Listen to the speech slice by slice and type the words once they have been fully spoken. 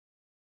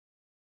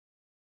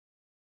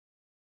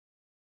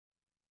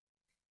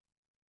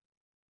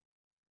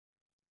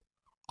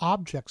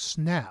Object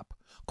snap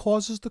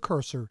causes the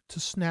cursor to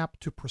snap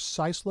to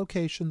precise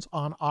locations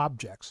on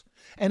objects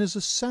and is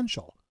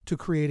essential to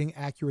creating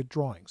accurate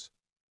drawings.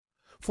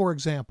 For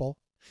example,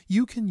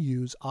 you can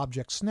use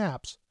object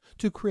snaps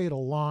to create a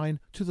line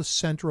to the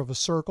center of a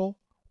circle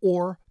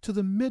or to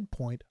the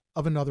midpoint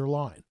of another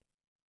line.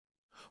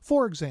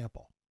 For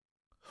example,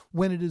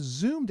 when it is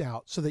zoomed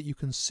out so that you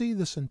can see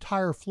this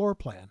entire floor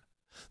plan,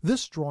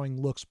 this drawing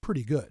looks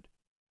pretty good.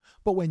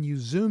 But when you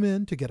zoom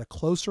in to get a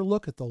closer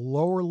look at the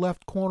lower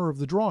left corner of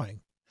the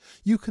drawing,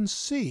 you can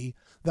see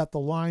that the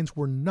lines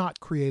were not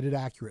created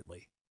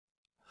accurately.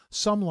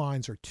 Some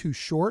lines are too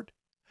short,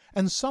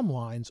 and some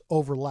lines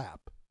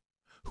overlap.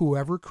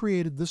 Whoever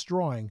created this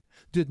drawing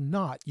did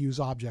not use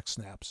object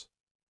snaps.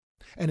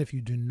 And if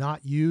you do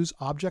not use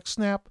object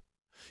snap,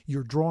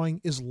 your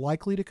drawing is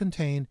likely to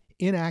contain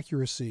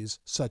inaccuracies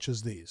such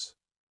as these.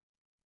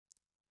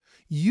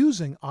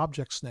 Using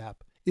object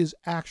snap is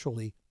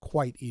actually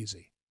quite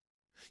easy.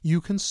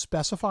 You can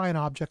specify an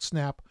object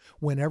snap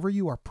whenever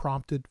you are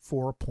prompted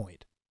for a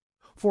point.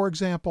 For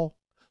example,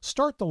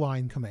 start the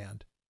line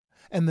command,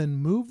 and then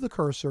move the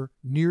cursor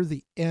near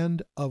the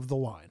end of the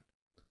line.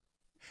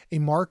 A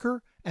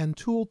marker and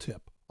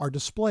tooltip are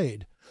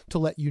displayed to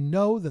let you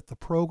know that the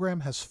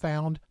program has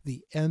found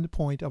the end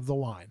point of the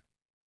line.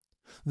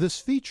 This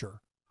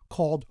feature,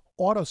 called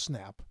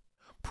AutoSnap,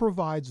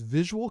 provides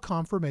visual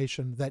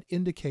confirmation that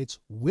indicates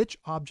which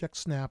object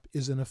snap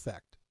is in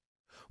effect.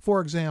 For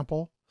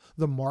example,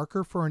 the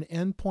marker for an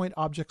endpoint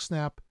object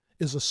snap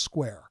is a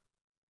square.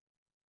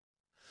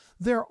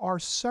 There are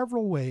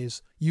several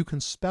ways you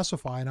can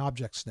specify an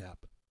object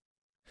snap.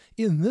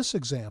 In this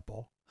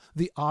example,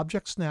 the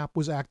object snap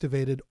was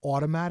activated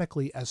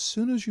automatically as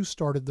soon as you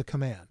started the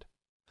command.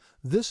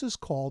 This is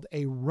called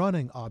a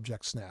running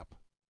object snap.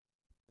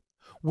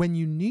 When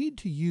you need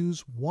to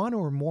use one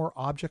or more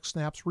object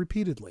snaps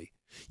repeatedly,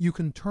 you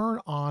can turn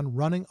on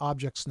running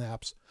object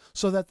snaps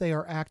so that they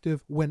are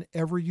active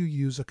whenever you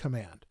use a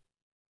command.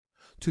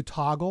 To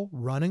toggle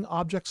running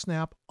object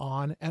snap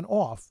on and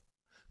off,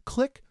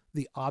 click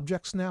the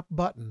Object Snap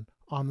button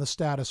on the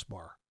status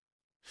bar.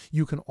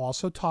 You can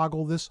also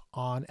toggle this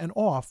on and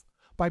off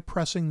by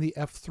pressing the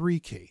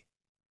F3 key.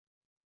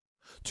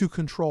 To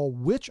control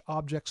which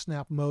object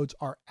snap modes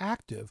are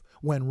active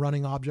when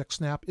running object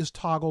snap is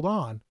toggled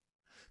on,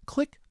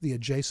 click the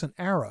adjacent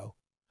arrow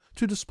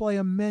to display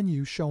a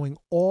menu showing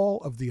all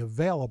of the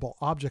available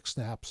object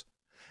snaps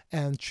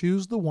and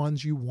choose the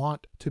ones you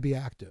want to be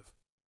active.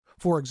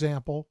 For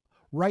example,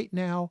 right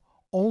now,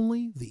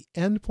 only the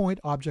endpoint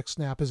object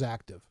snap is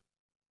active.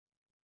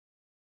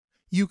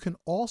 You can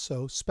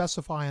also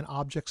specify an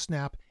object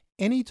snap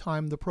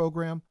anytime the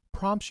program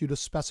prompts you to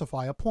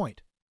specify a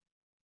point.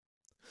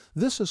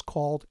 This is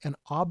called an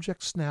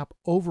object snap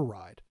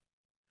override.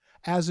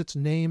 As its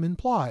name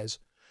implies,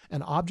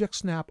 an object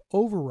snap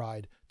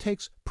override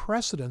takes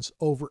precedence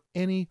over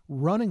any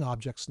running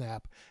object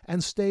snap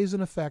and stays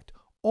in effect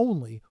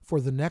only for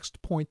the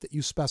next point that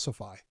you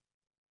specify.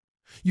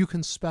 You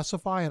can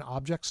specify an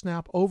object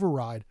snap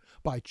override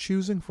by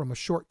choosing from a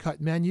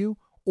shortcut menu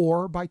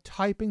or by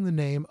typing the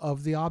name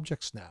of the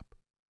object snap.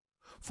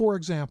 For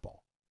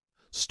example,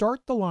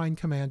 start the line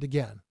command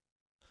again,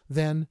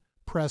 then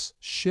press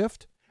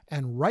Shift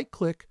and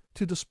right-click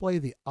to display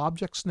the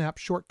object snap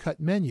shortcut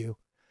menu,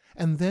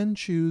 and then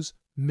choose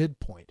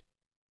Midpoint.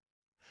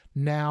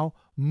 Now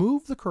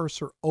move the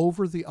cursor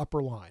over the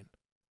upper line.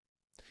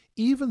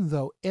 Even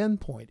though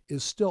endpoint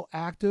is still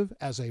active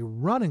as a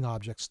running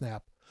object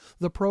snap,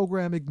 the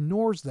program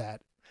ignores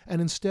that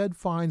and instead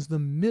finds the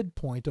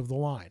midpoint of the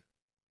line.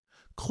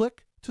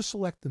 Click to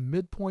select the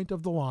midpoint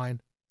of the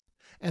line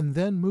and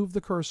then move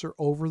the cursor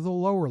over the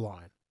lower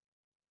line.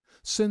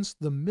 Since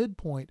the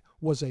midpoint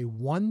was a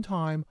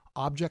one-time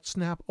object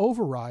snap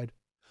override,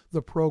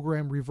 the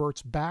program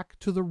reverts back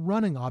to the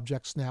running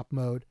object snap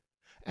mode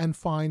and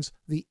finds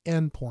the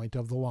endpoint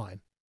of the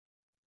line.